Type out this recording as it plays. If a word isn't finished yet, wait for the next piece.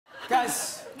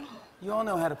Guys, you all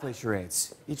know how to play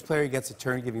charades. Each player gets a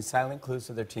turn giving silent clues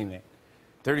to their teammate.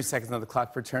 30 seconds on the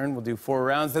clock per turn. We'll do 4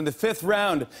 rounds. Then the 5th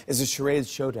round is a charades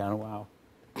showdown. Wow.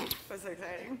 That's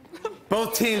exciting.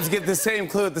 Both teams get the same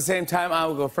clue at the same time. I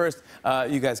will go first.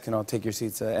 You guys can all take your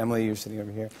seats. Emily, you're sitting over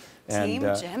here. And,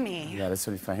 Team Jimmy. Yeah, this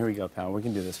will be fun. Here we go, pal. We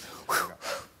can do this.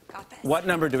 Got this. What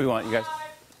number do we want, you guys?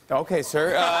 Okay,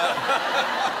 sir.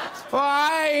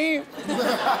 5.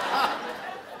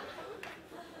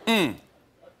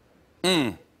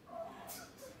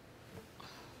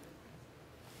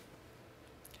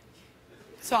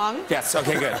 Song? Yes,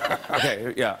 okay, good.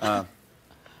 Okay, yeah.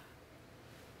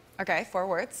 Okay, 4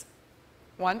 words.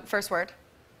 First word.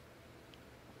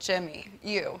 Jimmy.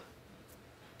 You.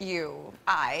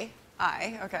 I,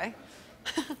 okay.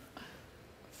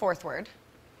 4th word.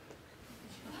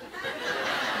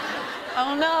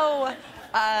 Oh no.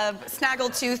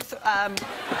 Snaggletooth. I am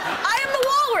the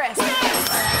walrus. Yes!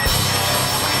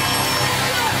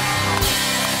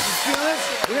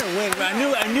 We're gonna win. I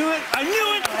knew it, and I knew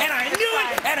it,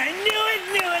 and I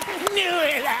knew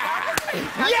it.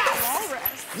 Yes!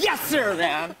 Yes, sir,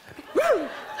 man. Woo!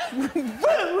 Woo!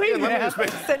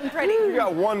 Sitting pretty. You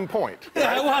got 1 point.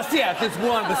 Yeah, well, yeah, it's 1,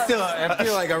 but still, I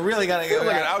feel like I really gotta go.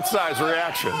 Like an outsized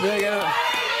reaction. Really gotta.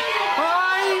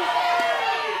 Hi!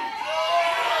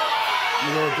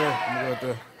 I'm gonna go with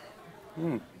the.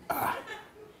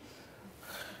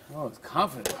 Oh, it's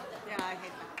confident. Yeah, I hate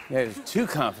that. Yeah, it's too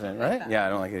confident, right? Yeah, I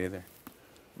don't like it either.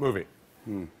 Movie.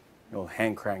 The old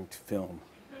hand-cranked film.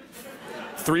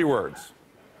 3 words.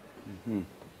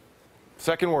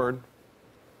 Second word.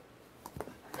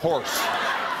 Horse.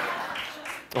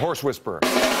 The horse whisperer.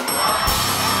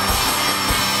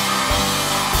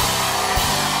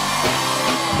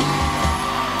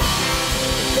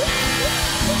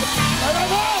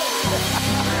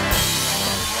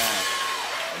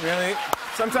 Really?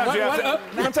 Sometimes you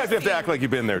have to act like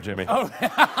you've been there, Jimmy. Oh.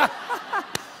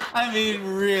 I mean,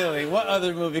 really, what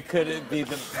other movie could it be?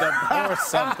 The horse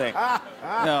something.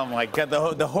 Oh my God,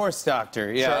 the horse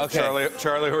doctor. Yeah, okay.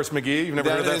 Charlie Horse McGee. You've never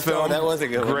heard of that film? That was a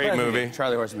good one. Great movie.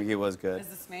 Charlie Horse McGee was good. Is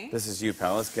this me? This is you,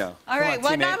 pal. Let's go. All right,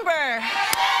 what number?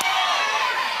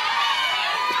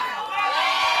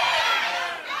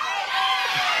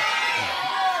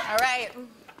 All right.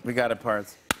 We got it,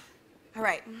 parts. All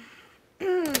right.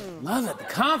 Love it, the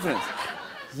confidence.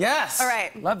 Yes. All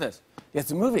right. Love this. Yeah, it's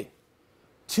a movie.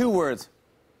 2 words.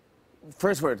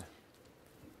 First word.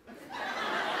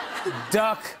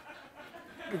 Duck,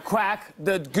 quack,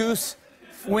 the goose,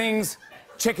 wings,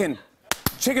 chicken.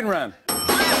 Chicken run. Okay.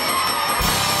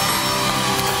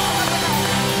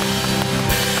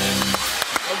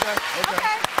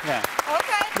 Yeah.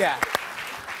 Okay. Yeah.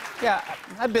 Yeah,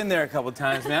 I've been there a couple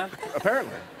times, man.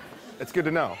 Apparently. It's good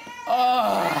to know.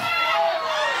 Oh.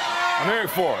 I'm hearing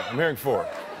 4. I'm hearing 4.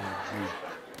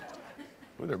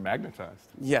 Ooh, they're magnetized.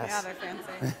 Yeah, Yes. they're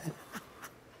fancy.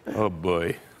 Oh,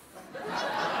 boy.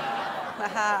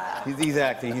 He's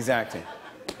acting. He's acting.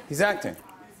 He's acting.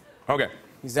 Okay.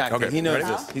 He's acting. Okay. He knows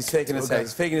Ready? this. He's faking his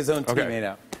He's faking his own teammate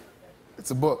out. It's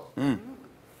a book. And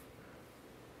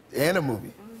a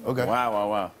movie. Okay. Wow, wow,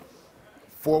 wow.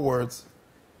 4 words.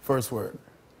 First word.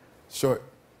 Short.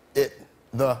 It.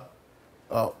 The.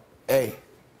 A.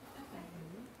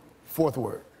 4th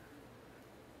word.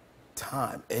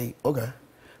 Time. A. Okay.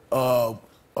 A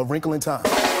Wrinkle in Time.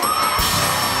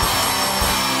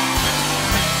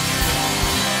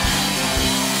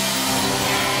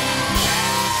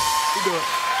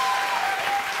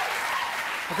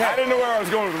 Okay. I didn't know where I was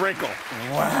going with wrinkle.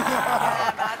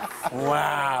 Wow.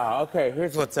 Wow. Okay,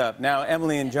 here's what's up. Now,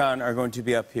 Emily and John are going to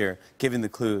be up here giving the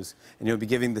clues, and you'll be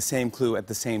giving the same clue at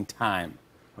the same time.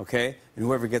 Okay? And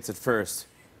whoever gets it first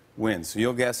wins. So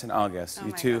you'll guess and I'll guess. Oh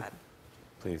you my two, God.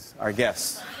 please. Our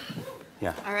guests.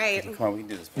 Yeah. All right. Come on, we can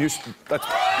do this. No.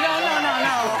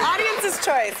 Audience's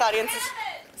choice. Audience's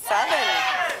 7.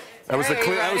 That was the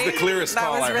clearest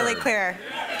call That was I really heard. clear.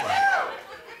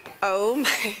 Oh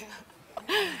my.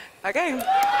 Okay.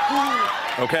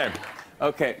 Okay.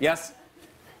 Okay, yes?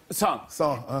 Song.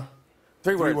 Song.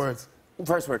 3 words. 3 words.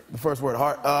 First word. The first word.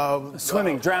 Heart.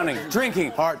 Swimming, drowning,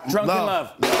 drinking, Heart. drunk in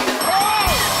love. I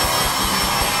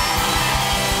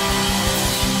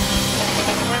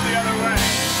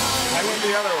went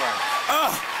the other way.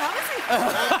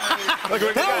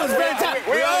 That was fantastic.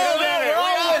 We all did it.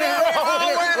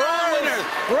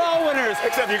 We're all winners.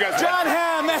 Except you guys. John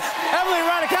Hamm, Emily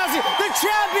Ratajkowski, the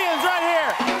champions right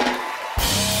here.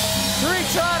 3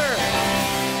 Trotter.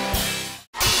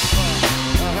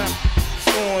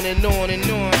 On and on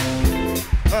and on.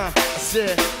 I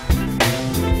said,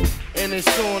 and it's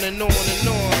on and on and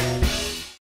on.